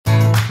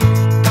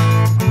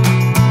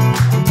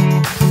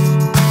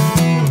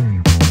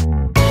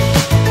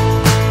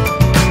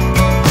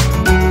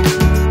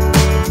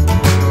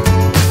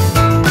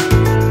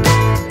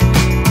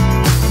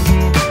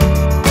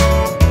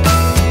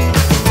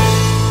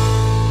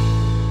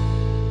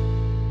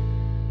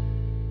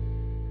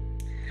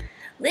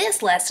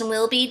this lesson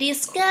we'll be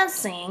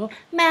discussing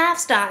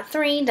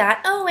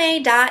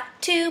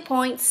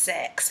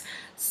Maths.3.OA.2.6.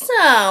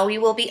 So we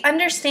will be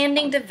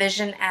understanding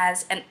division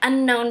as an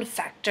unknown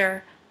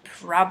factor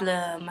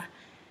problem.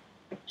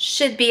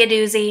 Should be a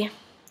doozy.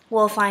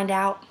 We'll find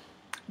out.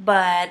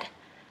 But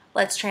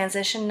let's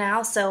transition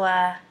now, so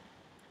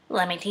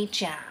let me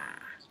teach ya.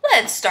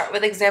 Let's start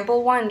with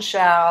example 1,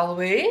 shall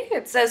we?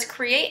 It says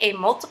create a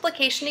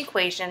multiplication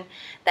equation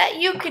that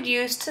you could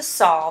use to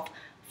solve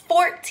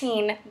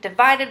 14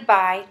 divided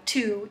by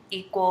 2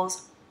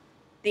 equals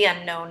the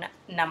unknown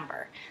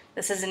number.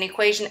 This is an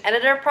equation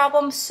editor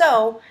problem,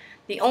 so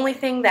the only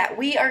thing that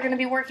we are going to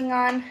be working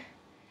on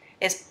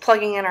is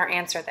plugging in our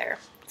answer there.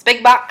 It's a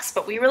big box,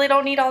 but we really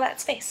don't need all that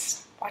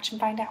space. Watch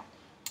and find out.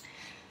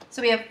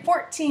 So we have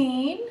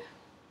 14,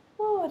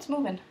 oh, it's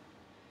moving,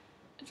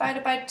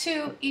 divided by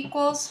 2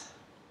 equals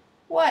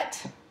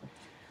what?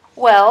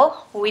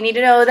 Well, we need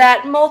to know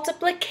that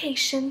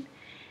multiplication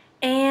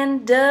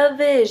and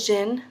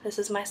division, this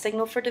is my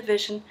signal for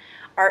division,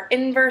 are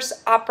inverse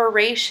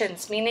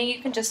operations, meaning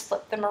you can just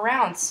flip them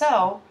around.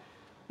 So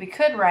we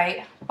could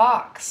write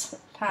box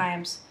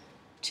times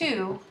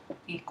 2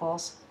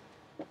 equals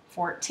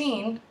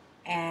 14,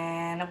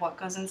 and what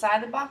goes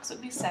inside the box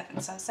would be 7.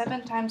 So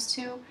 7 times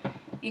 2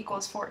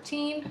 equals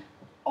 14,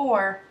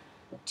 or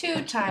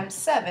 2 times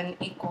 7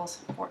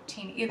 equals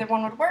 14. Either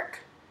one would work.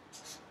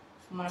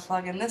 I'm going to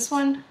plug in this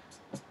one,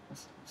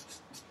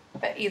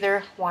 but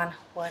either one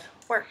would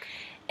work.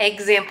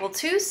 Example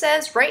 2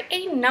 says write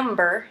a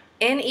number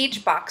in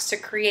each box to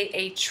create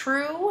a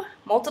true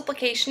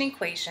multiplication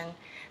equation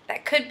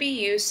that could be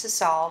used to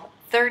solve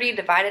 30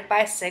 divided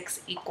by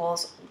 6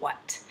 equals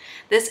what?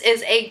 This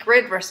is a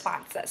grid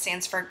response. That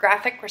stands for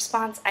graphic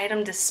response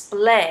item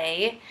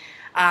display.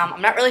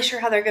 I'm not really sure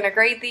how they're going to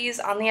grade these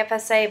on the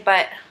FSA,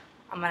 but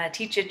I'm going to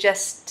teach you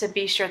just to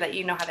be sure that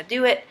you know how to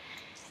do it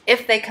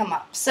if they come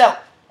up. So,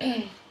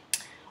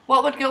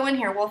 what would go in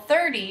here? Well,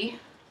 30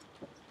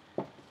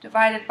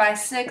 divided by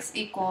 6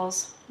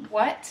 equals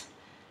what?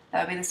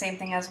 That would be the same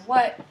thing as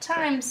what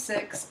times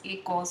 6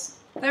 equals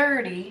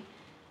 30.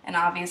 And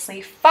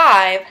obviously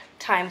 5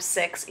 times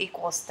 6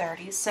 equals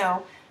 30.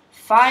 So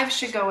 5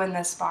 should go in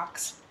this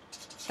box.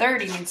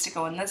 30 needs to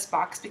go in this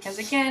box because,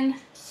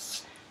 again,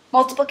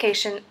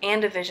 multiplication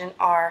and division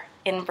are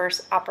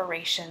inverse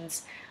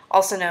operations,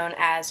 also known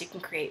as you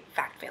can create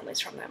fact families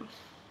from them.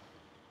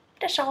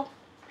 That's all.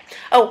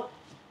 Oh,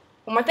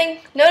 one more thing.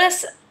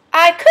 Notice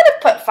I could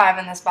have put 5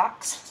 in this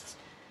box,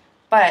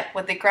 but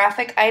with the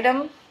graphic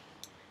item,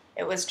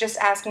 it was just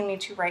asking me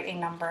to write a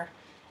number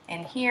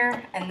in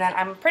here, and then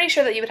I'm pretty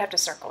sure that you would have to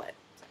circle it.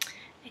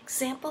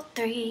 Example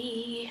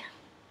 3.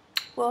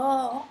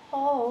 Whoa.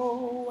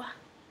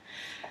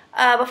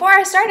 Before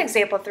I start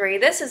example 3,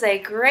 this is a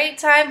great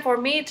time for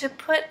me to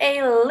put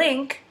a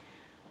link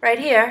right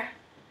here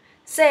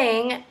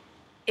saying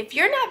if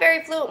you're not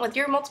very fluent with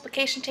your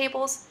multiplication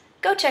tables,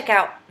 go check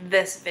out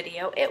this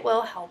video. It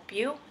will help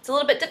you. It's a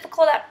little bit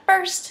difficult at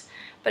first,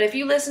 but if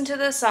you listen to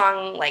this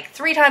song like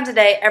 3 times a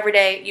day, every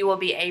day, you will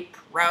be a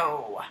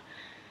pro.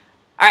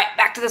 Alright,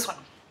 back to this one.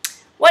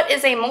 What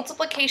is a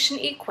multiplication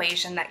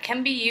equation that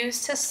can be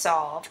used to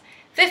solve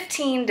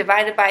 15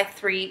 divided by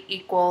 3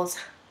 equals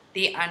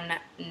the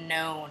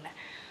unknown?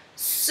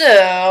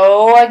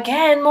 So,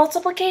 again,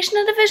 multiplication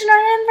and division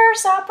are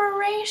inverse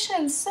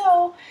operations.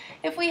 So,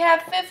 if we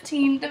have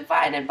 15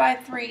 divided by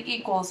 3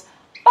 equals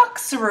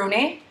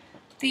box-a-rooney,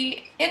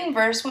 the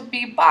inverse would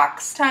be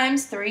box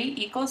times 3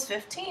 equals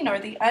 15, or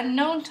the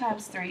unknown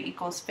times 3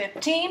 equals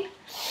 15.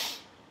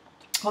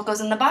 What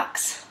goes in the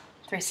box?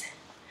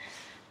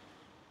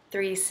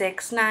 3,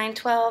 6, 9,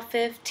 12,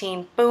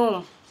 15.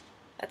 Boom.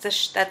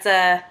 That's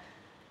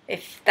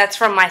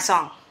from my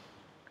song.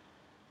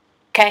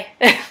 Okay?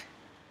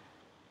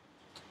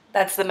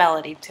 That's the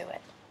melody to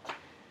it.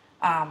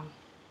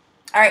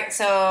 Alright,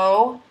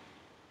 so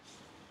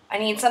I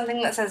need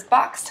something that says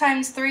box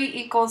times 3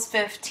 equals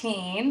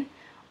 15,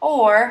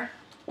 or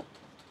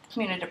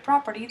commutative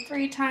property,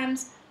 3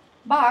 times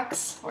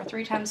box, or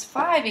 3 times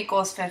 5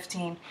 equals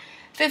 15.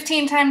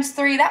 15 times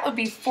 3, that would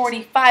be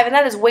 45, and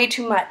that is way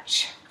too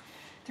much.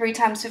 3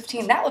 times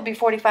 15, that would be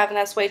 45, and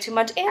that's way too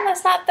much, and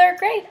that's not 3rd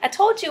grade. I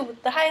told you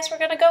the highest we're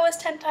going to go is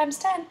 10 times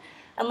 10,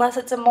 unless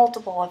it's a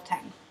multiple of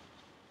 10.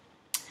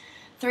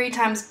 3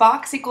 times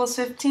box equals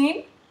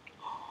 15.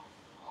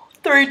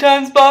 3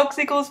 times box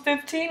equals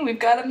 15. We've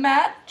got a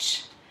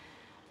match.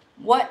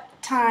 What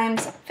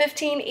times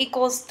 15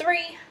 equals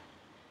 3?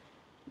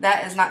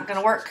 That is not going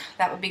to work.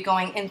 That would be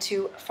going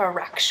into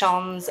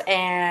fractions,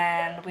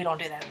 and we don't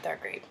do that in 3rd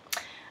grade.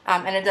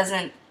 And it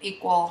doesn't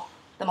equal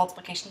the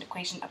multiplication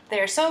equation up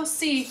there. So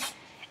C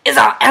is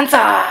our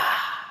answer.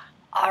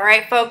 All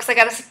right, folks, I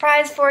got a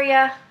surprise for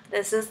you.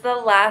 This is the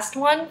last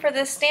one for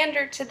this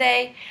standard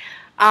today.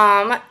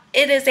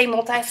 It is a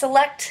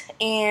multi-select,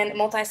 and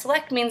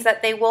multi-select means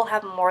that they will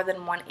have more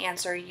than one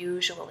answer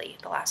usually.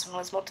 The last one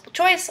was multiple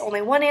choice,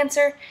 only one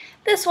answer.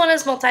 This one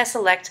is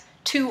multi-select,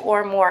 2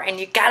 or more, and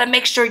you gotta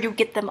make sure you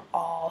get them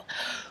all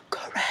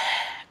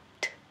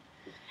correct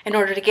in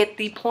order to get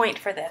the point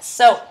for this.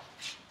 So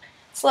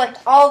Select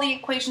all the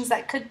equations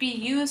that could be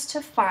used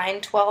to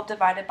find 12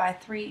 divided by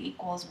 3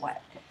 equals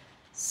what?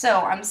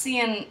 So I'm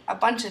seeing a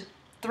bunch of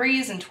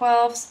 3's and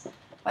 12's.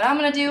 What I'm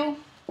going to do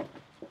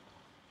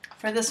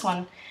for this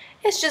one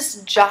is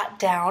just jot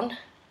down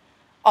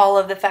all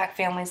of the fact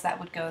families that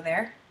would go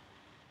there.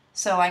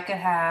 So I could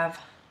have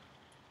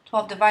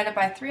 12 divided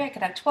by 3. I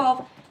could have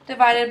 12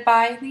 divided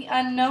by the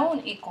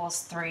unknown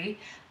equals 3.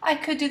 I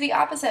could do the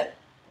opposite.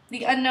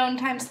 The unknown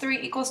times 3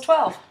 equals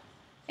 12.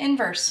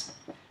 Inverse.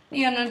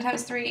 The unknown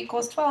times 3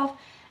 equals 12.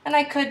 And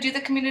I could do the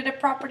commutative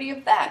property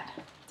of that.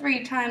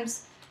 3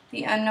 times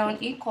the unknown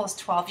equals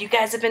 12. You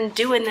guys have been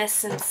doing this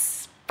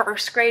since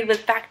first grade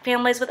with fact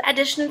families with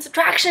addition and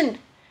subtraction.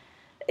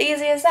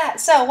 Easy as that.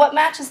 So what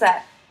matches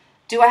that?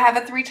 Do I have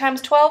a 3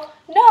 times 12?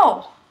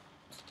 No.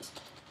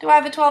 Do I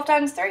have a 12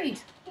 times 3?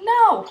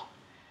 No.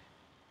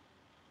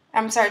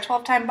 I'm sorry,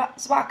 12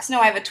 times box.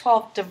 No, I have a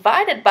 12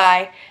 divided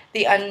by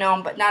the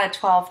unknown, but not a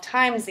 12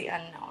 times the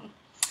unknown.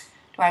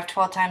 Do I have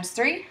 12 times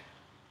 3?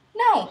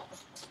 No.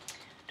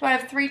 Do I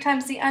have 3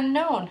 times the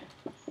unknown?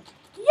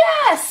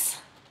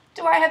 Yes.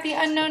 Do I have the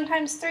unknown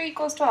times 3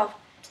 equals 12?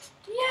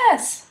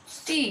 Yes.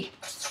 D,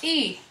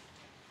 E.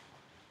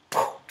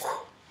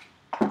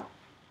 And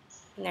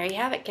there you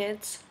have it,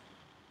 kids.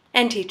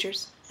 And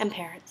teachers and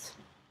parents.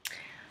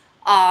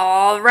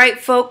 All right,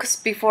 folks,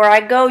 before I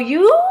go,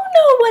 you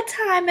know what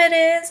time it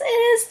is. It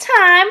is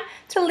time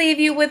to leave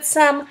you with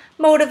some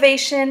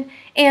motivation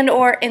and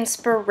or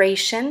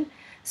inspiration.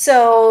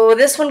 So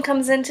this one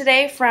comes in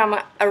today from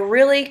a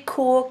really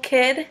cool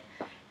kid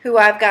who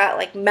I've got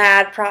like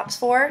mad props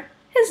for.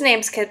 His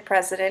name's Kid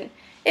President.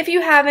 If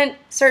you haven't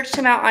searched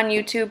him out on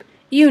YouTube,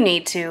 you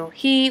need to.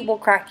 He will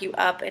crack you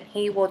up and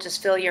he will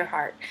just fill your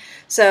heart.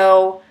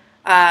 So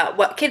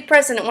what Kid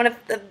President, one of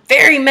the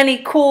very many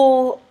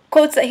cool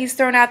quotes that he's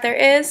thrown out there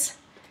is,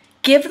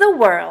 give the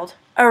world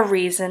a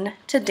reason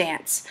to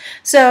dance.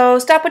 So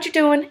stop what you're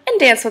doing and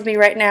dance with me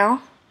right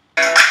now.